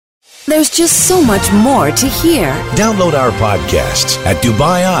There's just so much more to hear. Download our podcasts at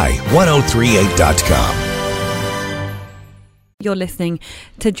DubaiI1038.com. You're listening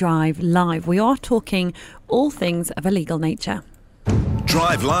to Drive Live. We are talking all things of a legal nature.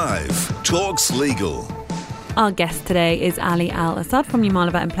 Drive Live talks legal. Our guest today is Ali Al Assad from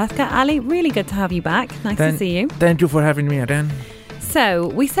Yamalova and Plethka. Ali, really good to have you back. Nice to see you. Thank you for having me, Adan. So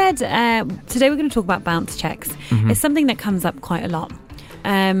we said today we're going to talk about bounce checks. It's something that comes up quite a lot.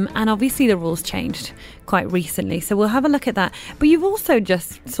 And obviously the rules changed quite recently, so we'll have a look at that. But you've also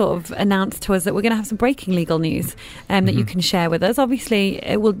just sort of announced to us that we're going to have some breaking legal news that you can share with us. Obviously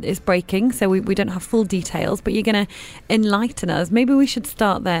it's breaking, so we don't have full details, but you're going to enlighten us. Maybe we should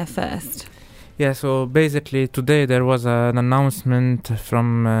start there first. Yeah, so basically today there was an announcement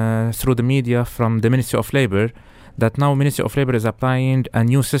from through the media from the Ministry of Labour that now Ministry of Labour is applying a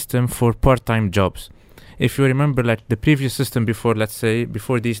new system for part-time jobs. If you remember, like the previous system before, let's say,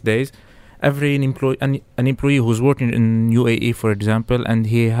 before these days, every an employee who's working in UAE, for example, and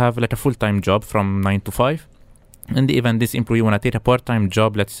he have like a full-time job from 9 to 5, and even this employee want to take a part-time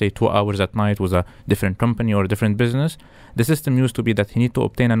job, let's say 2 hours at night with a different company or a different business, the system used to be that he need to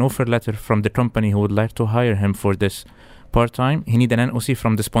obtain an offer letter from the company who would like to hire him for this part-time. He need an NOC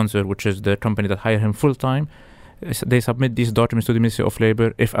from the sponsor, which is the company that hire him full-time. They submit these documents to the Ministry of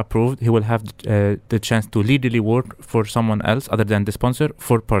Labour. If approved, he will have the chance to legally work for someone else other than the sponsor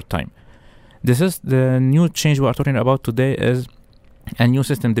for part-time. This is the new change we are talking about today. Is a new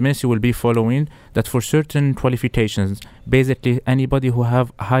system the Ministry will be following that for certain qualifications, basically anybody who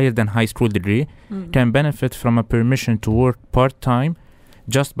have higher than high school degree can benefit from a permission to work part-time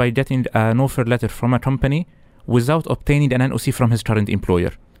just by getting an offer letter from a company without obtaining an NOC from his current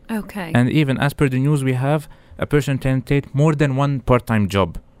employer. Okay. And even as per the news we have, a person can take more than one part-time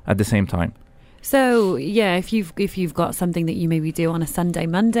job at the same time. So, yeah, if you've got something that you maybe do on a Sunday,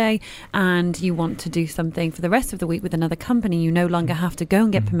 Monday, and you want to do something for the rest of the week with another company, you no longer have to go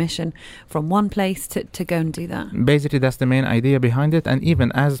and get permission from one place to go and do that. Basically, that's the main idea behind it. And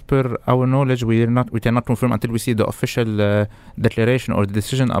even as per our knowledge, we cannot confirm until we see the official declaration or the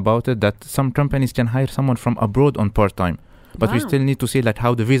decision about it that some companies can hire someone from abroad on part-time. But we still need to see like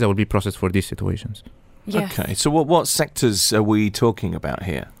how the visa will be processed for these situations. Yes. Okay, so what sectors are we talking about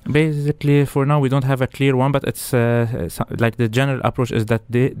here? Basically, for now, we don't have a clear one, but it's like the general approach is that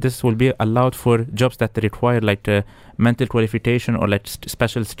this will be allowed for jobs that require like mental qualification or like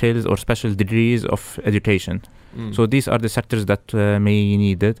special skills or special degrees of education. So these are the sectors that may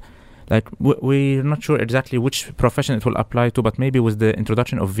need it. Like we're not sure exactly which profession it will apply to, but maybe with the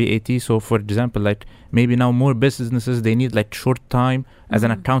introduction of VAT. So, for example, like maybe now more businesses, they need like short time as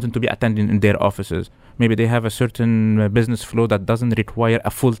an accountant to be attending in their offices. Maybe they have a certain business flow that doesn't require a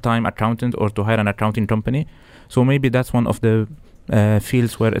full-time accountant or to hire an accounting company. So maybe that's one of the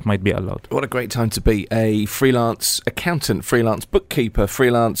fields where it might be allowed. What a great time to be a freelance accountant, freelance bookkeeper,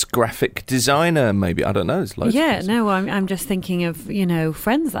 freelance graphic designer, maybe. I don't know. There's loads of no, I'm just thinking of,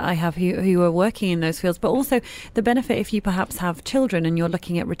 friends that I have who are working in those fields, but also the benefit if you perhaps have children and you're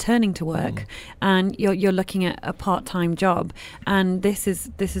looking at returning to work and you're looking at a part-time job, and this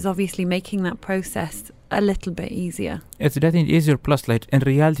is obviously making that process a little bit easier. It's getting easier, plus like in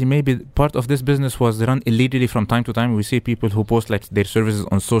reality maybe part of this business was run illegally from time to time. We see people who post like their services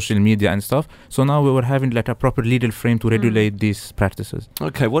on social media and stuff, so now we were having like a proper legal frame to regulate these practices.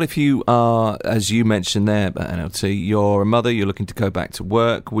 Okay, what if you are, as you mentioned there, NLT, you're a mother, you're looking to go back to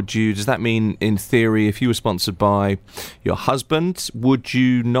work, does that mean in theory if you were sponsored by your husband, would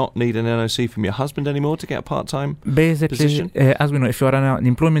you not need an NOC from your husband anymore to get a part-time position? As we know, if you are on an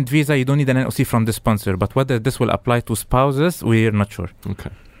employment visa, you don't need an NOC from the sponsor. But whether this will apply to spouses, we're not sure. Okay.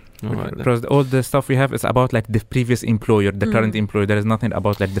 All right. Because all the stuff we have is about like the previous employer, the current employer. There is nothing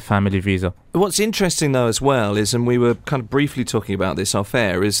about like the family visa. What's interesting though as well is, and we were kind of briefly talking about this off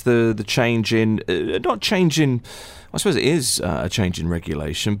air, is the change in, not change in, I suppose it is a change in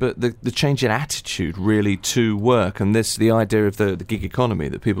regulation, but the change in attitude really to work, and the idea of the gig economy,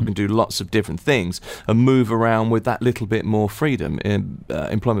 that people can do lots of different things and move around with that little bit more freedom.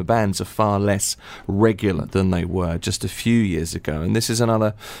 Employment bans are far less regular than they were just a few years ago, and this is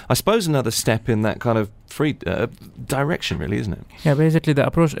another step in that kind of free direction, really, isn't it? Yeah, basically the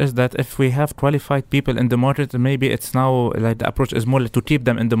approach is that if we have qualified people in the market, maybe it's now like the approach is more like to keep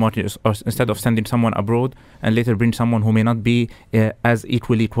them in the market, or instead of sending someone abroad and later bring someone who may not be as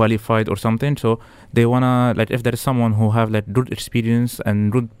equally qualified or something. So they wanna, like, if there is someone who have like good experience and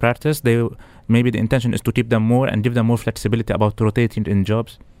good practice, maybe the intention is to keep them more and give them more flexibility about rotating in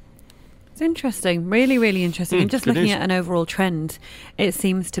jobs. It's interesting, really, really interesting. And just looking at an overall trend, it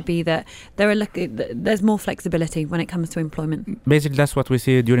seems to be that there's more flexibility when it comes to employment. Basically, that's what we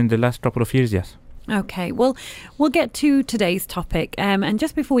see during the last couple of years, yes. Okay, well, we'll get to today's topic. And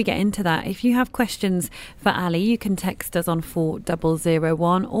just before we get into that, if you have questions for Ali, you can text us on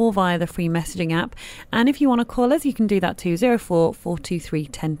 4001 or via the free messaging app. And if you want to call us, you can do that too, 04-423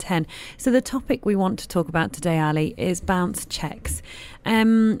 1010. So the topic we want to talk about today, Ali, is bounce checks.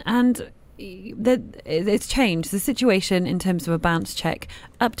 And it's changed the situation in terms of a bounce check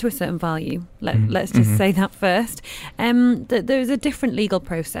up to a certain value. Let's just say that first. There's a different legal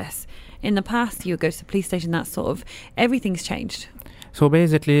process. In the past, you would go to the police station, that sort of, everything's changed. So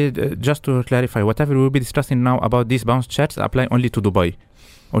basically, just to clarify, whatever we'll be discussing now about these bounce checks apply only to Dubai.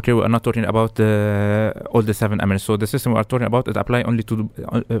 Okay, we are not talking about all the 7 Emirates. So the system we are talking about, it apply only to,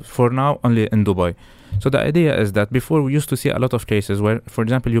 for now, only in Dubai. So the idea is that before we used to see a lot of cases where, for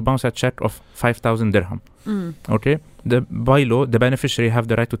example, you bounce a check of 5,000 dirham. Okay, by law, the beneficiary have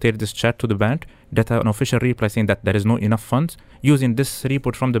the right to take this check to the bank, get an official reply saying that there is no enough funds. Using this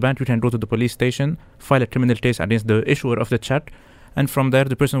report from the bank, you can go to the police station, file a criminal case against the issuer of the check, and from there,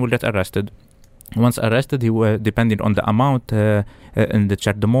 the person will get arrested. Once arrested, he will, depending on the amount in the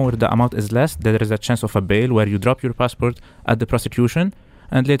check, the more the amount is less, there is a chance of a bail where you drop your passport at the prosecution,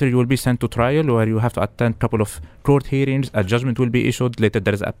 and later you will be sent to trial where you have to attend a couple of court hearings, a judgment will be issued, later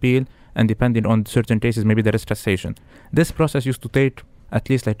there is appeal, and depending on certain cases, maybe there is cassation. This process used to take at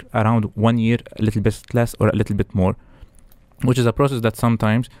least like around 1 year, a little bit less or a little bit more, which is a process that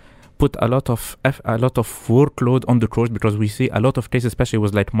sometimes put a lot of workload on the courts, because we see a lot of cases, especially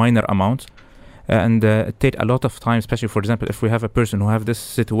with like minor amounts, and it take a lot of time, especially, for example, if we have a person who have this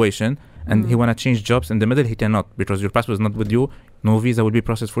situation and he want to change jobs in the middle, he cannot, because your passport is not with you, no visa will be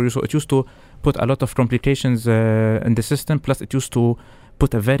processed for you. So it used to put a lot of complications in the system, plus it used to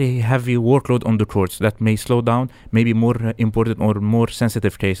put a very heavy workload on the courts that may slow down maybe more important or more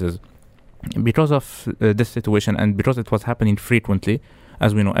sensitive cases. Because of this situation, and because it was happening frequently,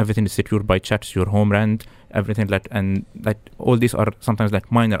 as we know, everything is secured by checks, your home rent, everything, and all these are sometimes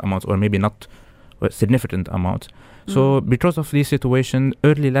like minor amounts or maybe not significant amounts. So because of this situation,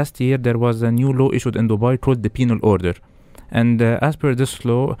 early last year there was a new law issued in Dubai called the Penal Order, and as per this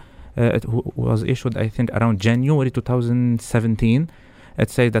law, it was issued, I think, around January 2017. It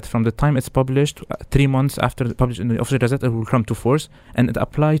says that from the time it's published, 3 months after it's published in the official gazette, it will come to force, and it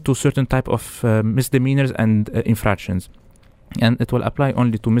applies to certain type of misdemeanors and infractions. And it will apply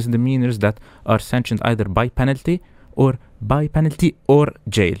only to misdemeanors that are sanctioned either by penalty or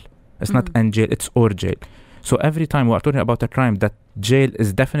jail. It's not and jail, it's or jail. So every time we are talking about a crime that jail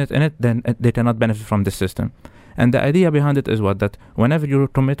is definite in it, then they cannot benefit from the system. And the idea behind it is what? That whenever you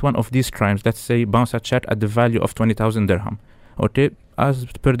commit one of these crimes, let's say bounce a check at the value of 20,000 dirham, okay, as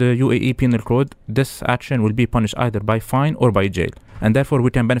per the UAE Penal Code, this action will be punished either by fine or by jail. And therefore, we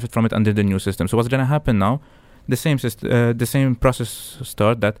can benefit from it under the new system. So what's going to happen now? The same process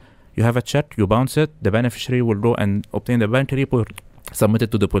start, that you have a check, you bounce it, the beneficiary will go and obtain the bank report, submit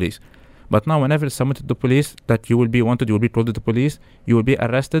it to the police. But now whenever it's submitted to the police that you will be wanted, you will be told to the police, you will be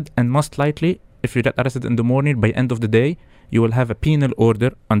arrested, and most likely, if you get arrested in the morning, by end of the day, you will have a penal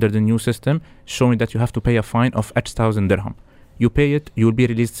order under the new system showing that you have to pay a fine of X thousand dirham. You pay it, you will be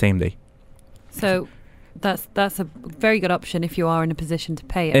released same day. So that's a very good option if you are in a position to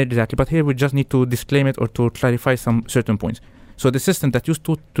pay it. Exactly, but here we just need to disclaim it or to clarify some certain points. So the system that used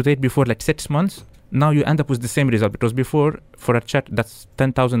to take before like 6 months, now you end up with the same result, because before, for a check that's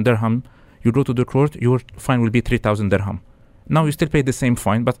 10,000 dirham, you go to the court, your fine will be 3,000 dirham. Now you still pay the same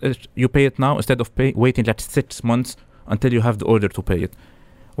fine, but you pay it now instead of waiting like 6 months until you have the order to pay it.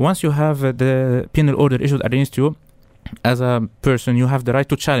 Once you have the penal order issued against you, as a person, you have the right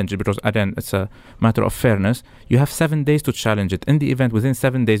to challenge it, because again, it's a matter of fairness. You have 7 days to challenge it. In the event within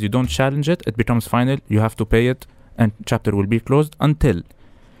 7 days you don't challenge it, it becomes final, you have to pay it, and chapter will be closed until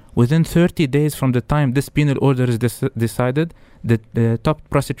within 30 days from the time this penal order is decided, the top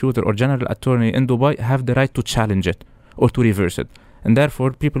prosecutor or general attorney in Dubai have the right to challenge it or to reverse it. And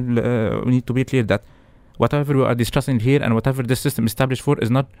therefore, people need to be clear that whatever we are discussing here and whatever this system established for is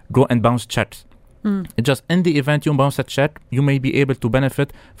not go and bounce checks. It's just in the event you bounce a check, you may be able to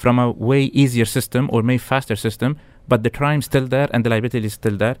benefit from a way easier system or may faster system, but the crime is still there and the liability is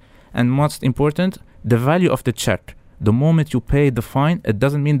still there. And most important, the value of the check. The moment you pay the fine, it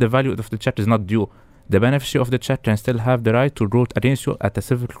doesn't mean the value of the check is not due. The beneficiary of the check can still have the right to go against you at a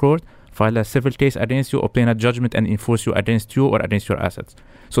civil court, file a civil case against you, obtain a judgment and enforce you against you or against your assets.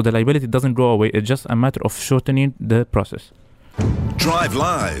 So the liability doesn't go away. It's just a matter of shortening the process. Drive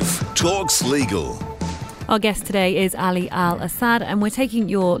Live talks legal. Our guest today is Ali Al-Assad, and we're taking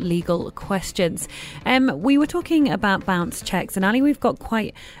your legal questions. We were talking about bounce checks, and Ali, we've got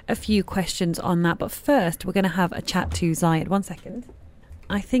quite a few questions on that. But first, we're going to have a chat to Zaid. 1 second.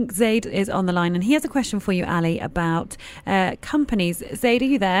 I think Zaid is on the line, and he has a question for you, Ali, about companies. Zaid, are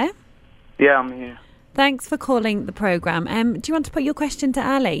you there? Yeah, I'm here. Thanks for calling the programme. Do you want to put your question to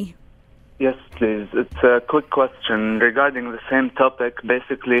Ali? Yes, please. It's a quick question regarding the same topic.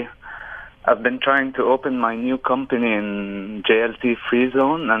 Basically, I've been trying to open my new company in JLT Free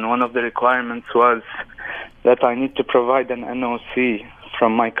Zone, and one of the requirements was that I need to provide an NOC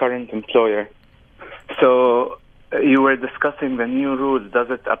from my current employer. So you were discussing the new rules.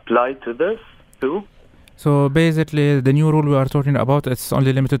 Does it apply to this too? So basically, the new rule we are talking about, it's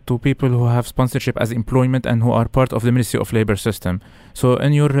only limited to people who have sponsorship as employment and who are part of the Ministry of Labour system. So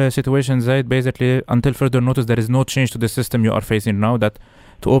in your situation, Zaid, basically, until further notice, there is no change to the system you are facing now, that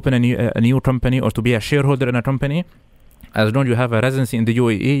to open a new company or to be a shareholder in a company, as long as you have a residency in the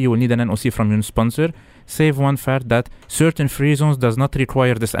UAE, you will need an NOC from your sponsor, save one fact that certain free zones does not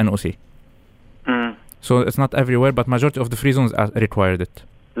require this NOC. So it's not everywhere, but majority of the free zones required it.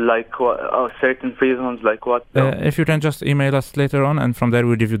 Like what? Oh, certain free zones, like what? If you can just email us later on, and from there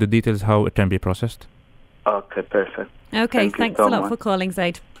we'll give you the details how it can be processed. Okay, perfect. Okay, thanks so a lot much for calling,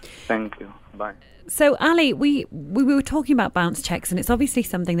 Zaid. Thank you. Bye. So, Ali, we were talking about bounce checks, and it's obviously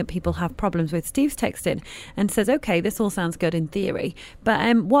something that people have problems with. Steve's texted and says, okay, this all sounds good in theory, but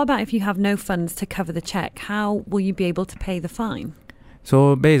what about if you have no funds to cover the check? How will you be able to pay the fine?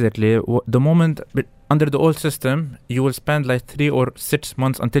 So basically, the moment under the old system, you will spend like 3 or 6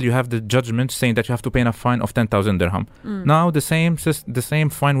 months until you have the judgment saying that you have to pay a fine of 10,000 dirham. Now the same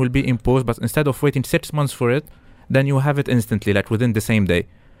fine will be imposed, but instead of waiting 6 months for it, then you have it instantly, like within the same day.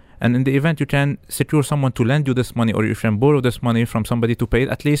 And in the event you can secure someone to lend you this money, or you can borrow this money from somebody to pay it,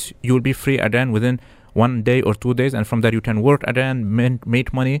 at least you will be free again within 1 day or 2 days, and from there you can work again,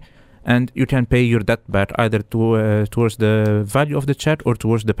 make money, and you can pay your debt back either towards the value of the check or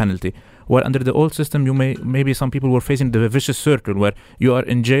towards the penalty. While under the old system, maybe some people were facing the vicious circle where you are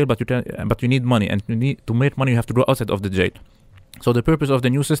in jail, but you need money, and to make money you have to go outside of the jail. So the purpose of the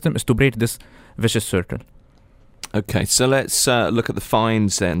new system is to break this vicious circle. Okay, so let's look at the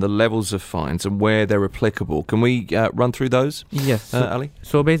fines then, the levels of fines and where they're applicable. Can we run through those? Yes. Ali?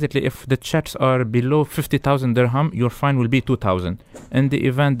 So basically, if the checks are below 50,000 dirham, your fine will be 2,000. In the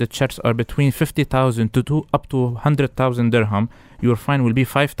event the checks are between 50,000 to up to 100,000 dirham, your fine will be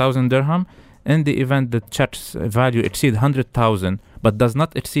 5,000 dirham. In the event the check's value exceeds 100,000 but does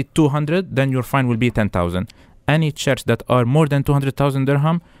not exceed 200, then your fine will be 10,000. Any checks that are more than 200,000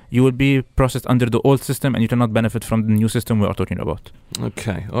 dirham, you will be processed under the old system, and you cannot benefit from the new system we are talking about.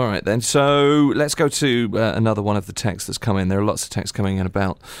 Okay, all right then. So let's go to another one of the texts that's come in. There are lots of texts coming in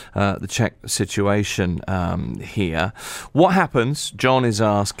about the check situation here. What happens, John is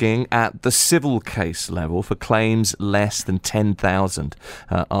asking, at the civil case level for claims less than 10,000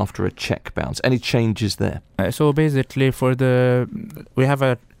 after a check bounce? Any changes there? So basically, we have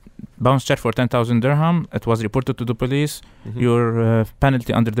a bounce check for 10,000 dirham. It was reported to the police. Your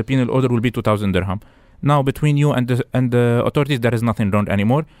penalty under the penal order will be 2,000 dirham. Now, between you and the authorities, there is nothing wrong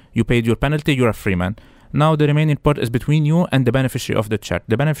anymore. You paid your penalty. You're a free man. Now, the remaining part is between you and the beneficiary of the check.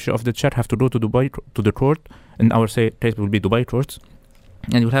 The beneficiary of the check have to go to Dubai, to the court. In our case, will be Dubai courts,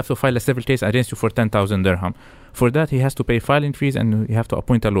 and you'll have to file a civil case against you for 10,000 dirham. For that, he has to pay filing fees, and you have to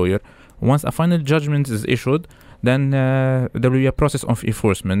appoint a lawyer. Once a final judgment is issued, then there will be a process of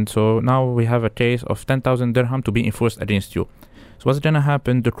enforcement. So now we have a case of 10,000 dirham to be enforced against you. So what's going to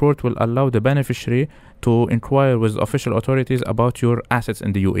happen, the court will allow the beneficiary to inquire with official authorities about your assets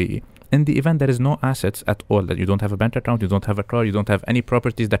in the UAE. In the event there is no assets at all, that you don't have a bank account, you don't have a car, you don't have any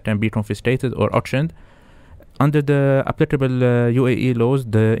properties that can be confiscated or auctioned, under the applicable UAE laws,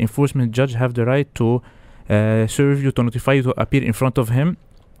 the enforcement judge have the right to serve you, to notify you, to appear in front of him,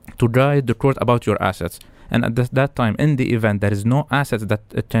 to guide the court about your assets. And at that time, in the event there is no assets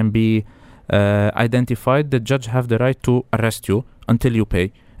that can be identified, the judge have the right to arrest you until you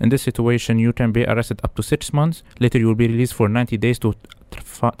pay. In this situation, you can be arrested up to 6 months. Later, you will be released for 90 days to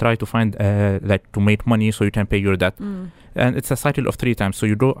try to find, to make money so you can pay your debt. And it's a cycle of 3 times. So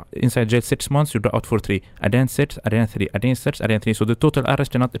you go inside jail 6 months, you go out for 3. Again 6, again 3, again 6, again 3. So the total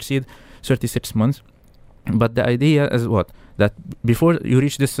arrest cannot exceed 36 months. But the idea is what? That before you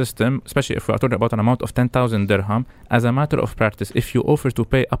reach this system, especially if we are talking about an amount of 10,000 dirham, as a matter of practice, if you offer to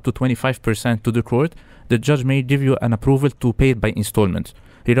pay up to 25% to the court, the judge may give you an approval to pay it by installments.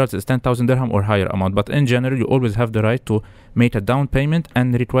 Regardless, it's 10,000 dirham or higher amount. But in general, you always have the right to make a down payment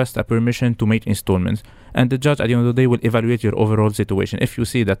and request a permission to make installments. And the judge, at the end of the day, will evaluate your overall situation. If you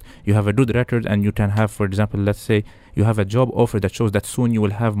see that you have a good record and you can have, for example, let's say you have a job offer that shows that soon you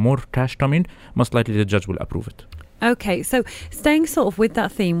will have more cash coming, most likely the judge will approve it. Okay, so staying sort of with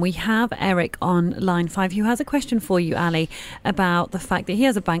that theme, we have Eric on line 5 who has a question for you, Ali, about the fact that he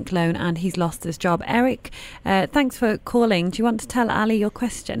has a bank loan and he's lost his job. Eric, thanks for calling. Do you want to tell Ali your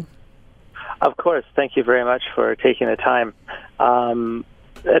question? Of course. Thank you very much for taking the time.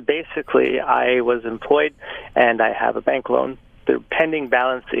 Basically, I was employed and I have a bank loan. The pending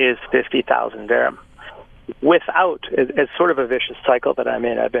balance is 50,000 dirham. Without, it's sort of a vicious cycle that I'm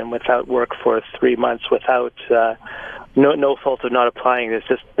in. I've been without work for 3 months without no fault of not applying. It's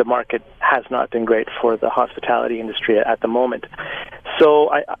just the market has not been great for the hospitality industry at the moment.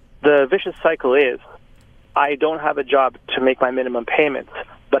 So the vicious cycle is I don't have a job to make my minimum payments,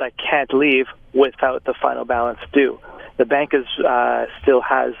 but I can't leave without the final balance due. The bank still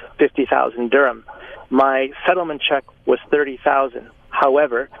has 50,000 dirham. My settlement check was 30,000.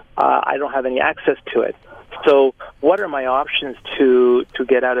 However, I don't have any access to it. So what are my options to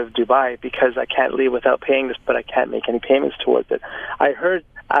get out of Dubai? Because I can't leave without paying this, but I can't make any payments towards it. I heard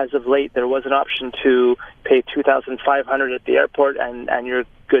as of late there was an option to pay 2,500 at the airport and you're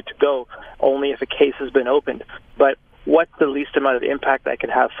good to go, only if a case has been opened. But what's the least amount of impact I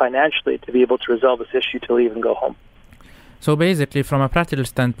could have financially to be able to resolve this issue to leave and go home? So basically, from a practical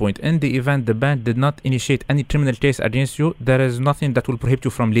standpoint, in the event the bank did not initiate any criminal case against you, there is nothing that will prohibit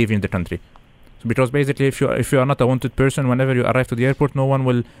you from leaving the country. Because basically, if you are not a wanted person, whenever you arrive to the airport, no one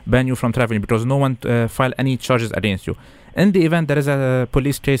will ban you from traveling because no one file any charges against you. In the event there is a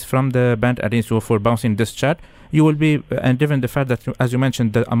police case from the bank against you for bouncing this chat, you will be, and given the fact that, as you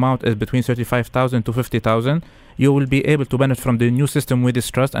mentioned, the amount is between 35,000 to 50,000, you will be able to benefit from the new system with this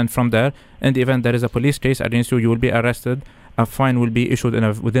trust. And from there, in the event there is a police case against you, you will be arrested. A fine will be issued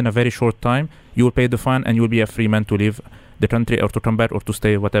within a very short time. You will pay the fine, and you will be a free man to leave the country or to come back or to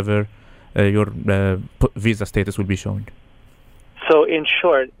stay, whatever your visa status will be showing. So, in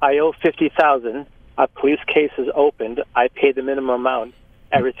short, I owe 50,000. A police case is opened. I pay the minimum amount.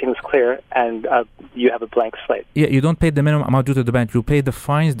 Everything's clear, and you have a blank slate. Yeah, you don't pay the minimum amount due to the bank. You pay the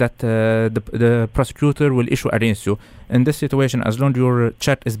fines that the prosecutor will issue against you. In this situation, as long as your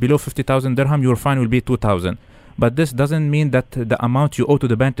check is below 50,000 dirham, your fine will be 2,000. But this doesn't mean that the amount you owe to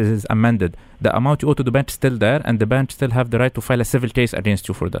the bank is amended. The amount you owe to the bank is still there, and the bank still have the right to file a civil case against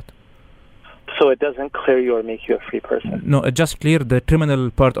you for that. So it doesn't clear you or make you a free person? No, it just clear the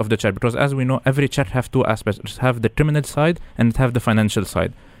criminal part of the check, because as we know, every check have two aspects. It have the criminal side and it have the financial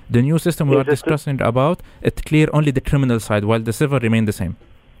side. The new system we are discussing about, it clear only the criminal side, while the civil remain the same.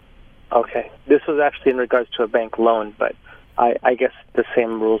 Okay. This was actually in regards to a bank loan, but I guess the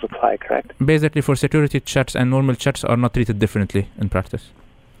same rules apply, correct? Basically, for security checks and normal checks are not treated differently in practice.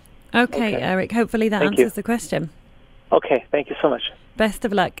 Okay. Eric, hopefully that answers the question. Okay, thank you so much. Best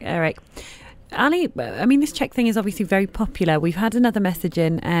of luck, Eric. Ali, I mean, this check thing is obviously very popular. We've had another message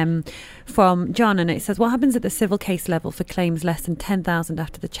in from John, and it says, what happens at the civil case level for claims less than 10,000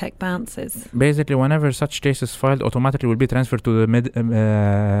 after the check bounces? Basically, whenever such case is filed, automatically will be transferred to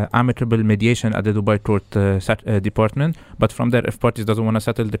the amicable mediation at the Dubai Court department. But from there, if parties doesn't want to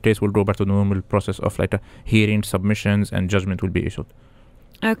settle, the case will go back to the normal process of like a hearing, submissions, and judgment will be issued.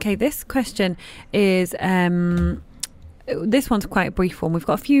 Okay, this question is... this one's quite a brief one. We've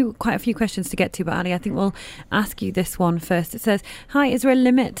got quite a few questions to get to, but Ali, I think we'll ask you this one first. It says, hi, is there a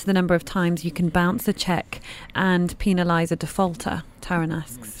limit to the number of times you can bounce a check and penalise a defaulter? Taran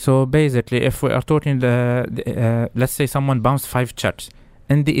asks. So basically, if we are talking, let's say someone bounced 5 checks.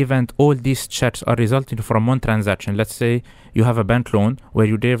 In the event all these checks are resulting from one transaction, let's say you have a bank loan where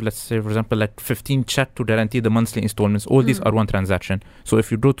you gave, let's say, for example, like 15 checks to guarantee the monthly installments. All these are one transaction. So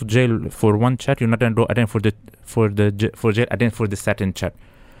if you go to jail for one check, you're not going to go again for jail again for the second check.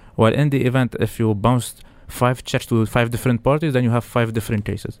 While in the event, if you bounced 5 checks to 5 different parties, then you have 5 different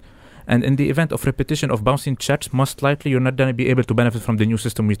cases. And in the event of repetition of bouncing checks, most likely you're not going to be able to benefit from the new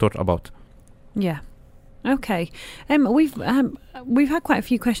system we talked about. Yeah. Okay. We've had quite a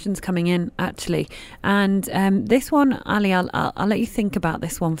few questions coming in, actually, and this one, Ali, I'll let you think about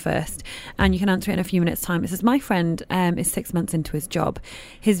this one first, and you can answer it in a few minutes' time. It says, my friend is 6 months into his job.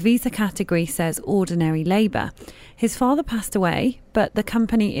 His visa category says ordinary labour. His father passed away, but the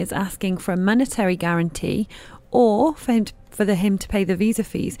company is asking for a monetary guarantee or for him to pay the visa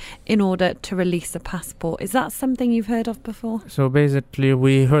fees in order to release the passport. Is that something you've heard of before? So basically,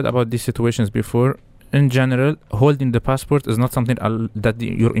 we heard about these situations before. In general, holding the passport is not something that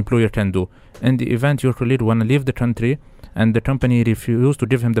your employer can do. In the event your colleague want to leave the country and the company refuse to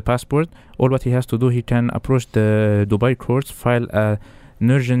give him the passport, all what he has to do, he can approach the Dubai courts, file a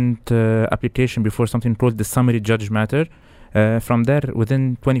an urgent application before something called the summary judge matter. From there,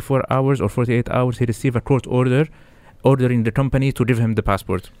 within 24 hours or 48 hours, he received a court order ordering the company to give him the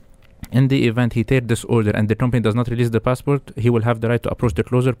passport. In the event he takes this order and the company does not release the passport, he will have the right to approach the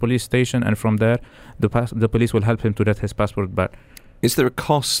closer police station, and from there, the police will help him to get his passport back. Is there a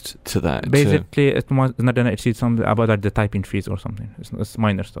cost to that? Basically, it's not going to exceed something about like the typing fees or something. It's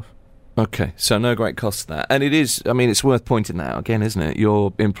minor stuff. Okay, so no great cost to that. And it is, I mean, it's worth pointing that out again, isn't it?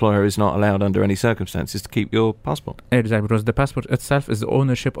 Your employer is not allowed under any circumstances to keep your passport. Exactly, because the passport itself is the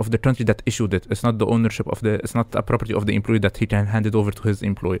ownership of the country that issued it. It's not the ownership of it's not a property of the employee that he can hand it over to his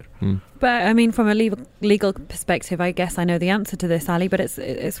employer. But I mean, from a legal perspective, I guess I know the answer to this, Ali, but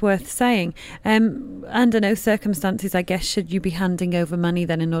it's worth saying. Under no circumstances, I guess, should you be handing over money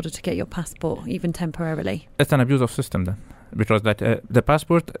then in order to get your passport, even temporarily? It's an abuse of system then. Because the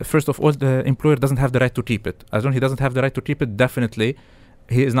passport, first of all, the employer doesn't have the right to keep it. As long as he doesn't have the right to keep it, definitely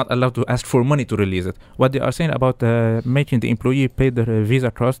he is not allowed to ask for money to release it. What they are saying about making the employee pay the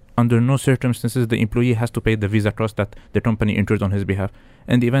visa cost, under no circumstances the employee has to pay the visa cost that the company incurred on his behalf.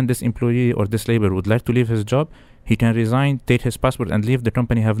 In the event this employee or this laborer would like to leave his job, he can resign, take his passport and leave. The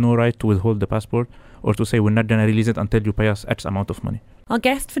company have no right to withhold the passport or to say we're not going to release it until you pay us X amount of money. Our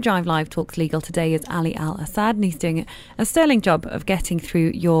guest for Drive Live Talks Legal today is Ali Al Assad, and he's doing a sterling job of getting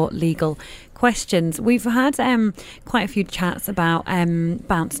through your legal questions. We've had quite a few chats about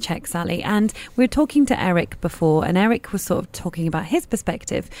bounce checks, Ali, and we were talking to Eric before, and Eric was sort of talking about his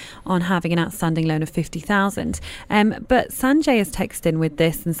perspective on having an outstanding loan of 50,000. But Sanjay has texted in with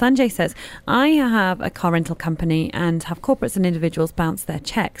this, and Sanjay says, I have a car rental company and have corporates and individuals bounce their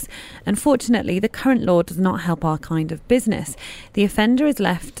checks. Unfortunately, the current law does not help our kind of business. The offender is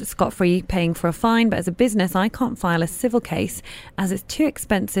left scot-free paying for a fine, but as a business I can't file a civil case as it's too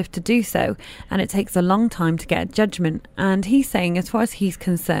expensive to do so, and it takes a long time to get a judgment. And he's saying, as far as he's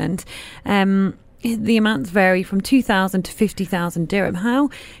concerned, the amounts vary from 2,000 to 50,000 dirham. How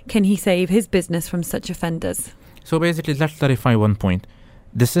can he save his business from such offenders? So basically, let's clarify one point.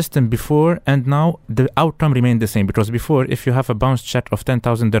 The system before and now, the outcome remained the same, because before, if you have a bounce check of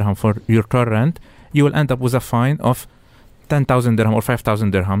 10,000 dirham for your car rent, you will end up with a fine of 10,000 dirham or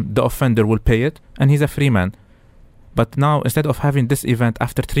 5,000 dirham. The offender will pay it and he's a free man. But now, instead of having this event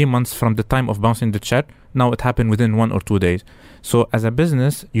after 3 months from the time of bouncing the check, now it happened within 1 or 2 days. So as a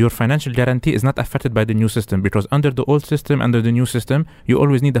business, your financial guarantee is not affected by the new system, because under the old system, under the new system, you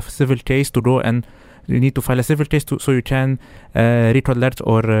always need a civil case to go, and you need to file a civil case so you can recollect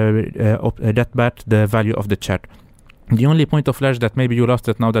or get back the value of the check. The only point of flash that maybe you lost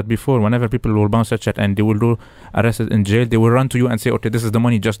it now, that before, whenever people will bounce a check and they will go arrested in jail, they will run to you and say, okay, this is the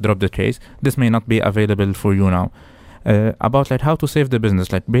money, just drop the case. This may not be available for you now. About how to save the business,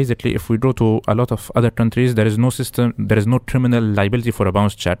 basically, if we go to a lot of other countries, there is no system, there is no criminal liability for a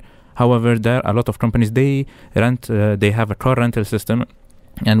bounce check. However, there are a lot of companies, they have a car rental system,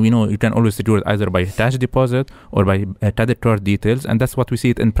 and we know you can always secure it either by cash deposit or by credit card details, and that's what we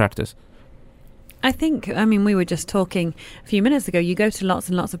see it in practice. I think, we were just talking a few minutes ago, you go to lots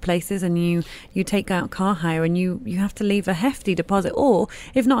and lots of places and you take out car hire, and you have to leave a hefty deposit, or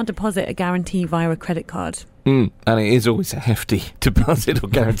if not a deposit, a guarantee via a credit card. And it is always a hefty deposit or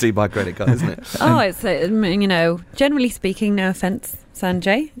guarantee by credit card, isn't it? It's, generally speaking, no offence,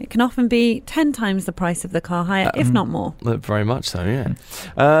 Sanjay, it can often be 10 times the price of the car hire, if not more. Very much so, yeah.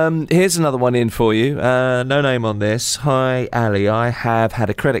 Here's another one in for you. No name on this. Hi, Ali. I have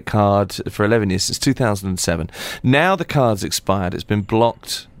had a credit card for 11 years, since 2007. Now the card's expired. It's been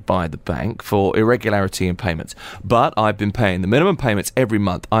blocked by the bank for irregularity in payments, but I've been paying the minimum payments every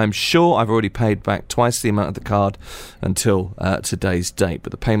month. I'm sure I've already paid back twice the amount of the card until today's date,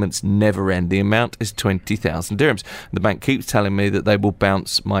 but the payments never end. The amount is 20,000 dirhams. The bank keeps telling me that they will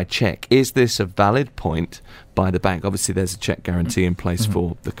bounce my check. Is this a valid point by the bank? Obviously, there's a check guarantee in place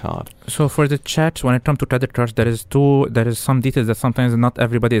for the card. So for the checks, when it comes to credit cards, there is some details that sometimes not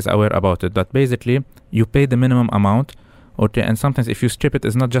everybody is aware about it. But basically, you pay the minimum amount. Okay, and sometimes if you strip it,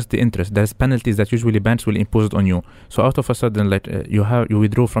 it's not just the interest. There's penalties that usually banks will impose on you. So out of a sudden, you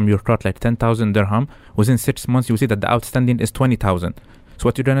withdraw from your card 10,000 dirham. Within 6 months, you see that the outstanding is 20,000. So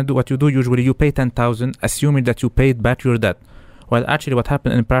what you do usually, you pay 10,000, assuming that you paid back your debt. Well, actually, what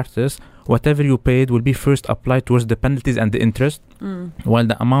happened in practice, whatever you paid will be first applied towards the penalties and the interest, while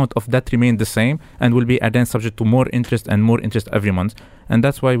the amount of debt remained the same and will be again subject to more interest and more interest every month. And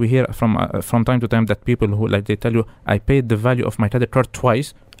that's why we hear from time to time that people who, they tell you, I paid the value of my credit card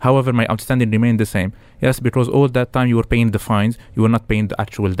twice, however, my outstanding remained the same. Yes, because all that time you were paying the fines, you were not paying the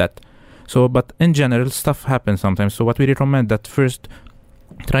actual debt. So, but in general, stuff happens sometimes. So what we recommend that first,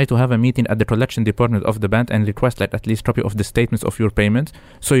 try to have a meeting at the collection department of the bank and request like at least copy of the statements of your payments,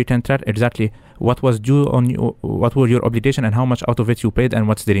 so you can track exactly what was due on you, what were your obligation, and how much out of it you paid, and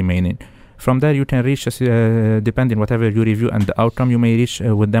what's the remaining. From there, you can reach, depending whatever you review and the outcome, you may reach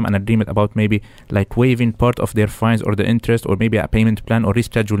with them an agreement about maybe like waiving part of their fines or the interest, or maybe a payment plan, or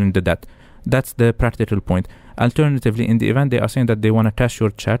rescheduling the debt. That's the practical point. Alternatively, in the event they are saying that they want to cash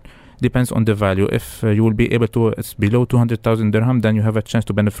your check, depends on the value. If you will be able to, it's below 200,000 dirham, then you have a chance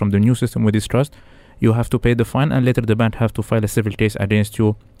to benefit from the new system with this trust. You have to pay the fine, and later the bank have to file a civil case against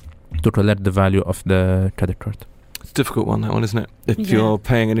you to collect the value of the credit card. It's a difficult one, that one, isn't it? If you're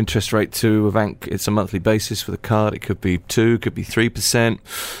paying an interest rate to a bank, it's a monthly basis for the card. It could be 2%, could be 3%.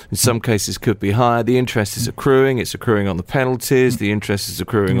 In some cases, could be higher. The interest is accruing. It's accruing on the penalties. The interest is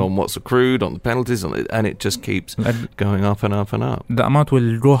accruing on what's accrued on the penalties, and it just keeps going up and up and up. The amount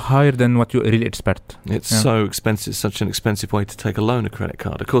will go higher than what you really expect. It's so expensive, such an expensive way to take a loan, a credit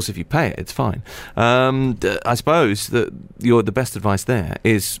card. Of course, if you pay it, it's fine. I suppose that the best advice there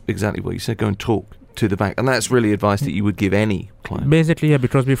is exactly what you said, go and talk to the bank, and that's really advice that you would give any client. Basically,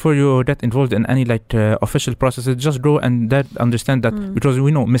 because before you get involved in any official processes, just go and understand that because we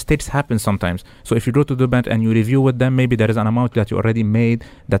know mistakes happen sometimes. So if you go to the bank and you review with them, maybe there is an amount that you already made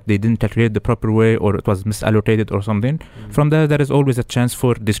that they didn't calculate the proper way, or it was misallocated or something. From there is always a chance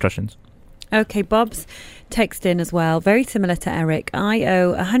for discussions. Okay, Bob's text in as well. Very similar to Eric. I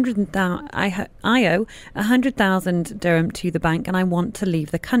owe 100,000 dirham to the bank, and I want to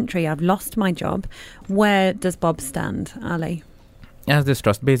leave the country. I've lost my job. Where does Bob stand, Ali? As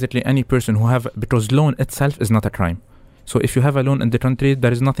discussed, basically any person because loan itself is not a crime. So if you have a loan in the country,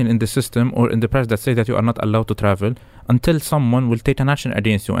 there is nothing in the system or in the press that says that you are not allowed to travel until someone will take an action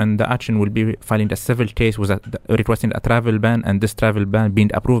against you, and the action will be filing a civil case requesting a travel ban, and this travel ban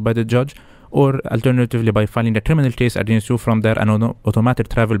being approved by the judge, or alternatively by filing a criminal case against you. From there, an automatic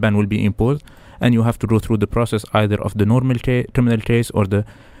travel ban will be imposed, and you have to go through the process either of the normal criminal case or the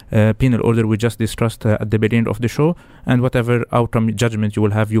penal order we just discussed at the beginning of the show, and whatever outcome judgment you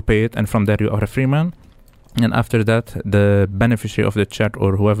will have, you pay it, and from there you are a free man. And after that, the beneficiary of the check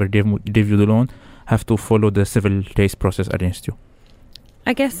or whoever gave you the loan have to follow the civil case process against you.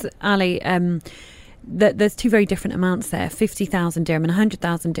 I guess, Ali, there's two very different amounts there, 50,000 dirham and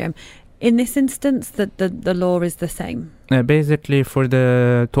 100,000 dirham. In this instance, the law is the same. Basically, for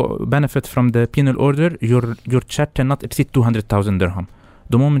the benefit from the penal order, your check cannot exceed 200,000 dirham.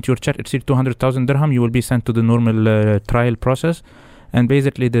 The moment your check exceeds 200,000 dirham, you will be sent to the normal trial process, and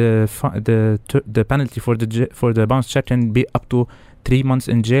basically the penalty for the bounce check can be up to 3 months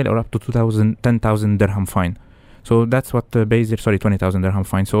in jail or up to 10,000 dirham fine. So that's what 20,000 dirham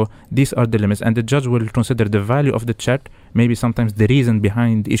fine. So these are the limits, and the judge will consider the value of the check, maybe sometimes the reason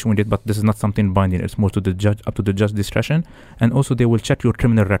behind issuing it, but this is not something binding. It's more to the judge, up to the judge's discretion. And also they will check your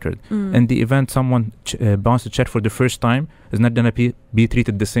criminal record. In the event someone bounced a check for the first time, is not going to be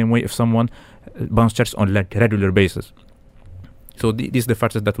treated the same way if someone bounced checks on regular basis. So these are the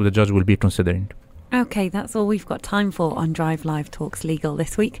factors that the judge will be considering. Okay, that's all we've got time for on Drive Live Talks Legal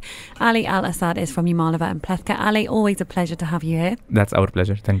this week. Ali Al-Assad is from Yamalova and Plethka. Ali, always a pleasure to have you here. That's our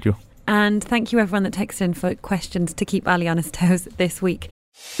pleasure. Thank you. And thank you everyone that texted in for questions to keep Ali on his toes this week.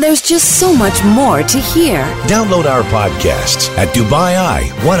 There's just so much more to hear. Download our podcasts at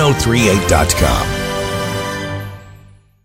DubaiEye1038.com.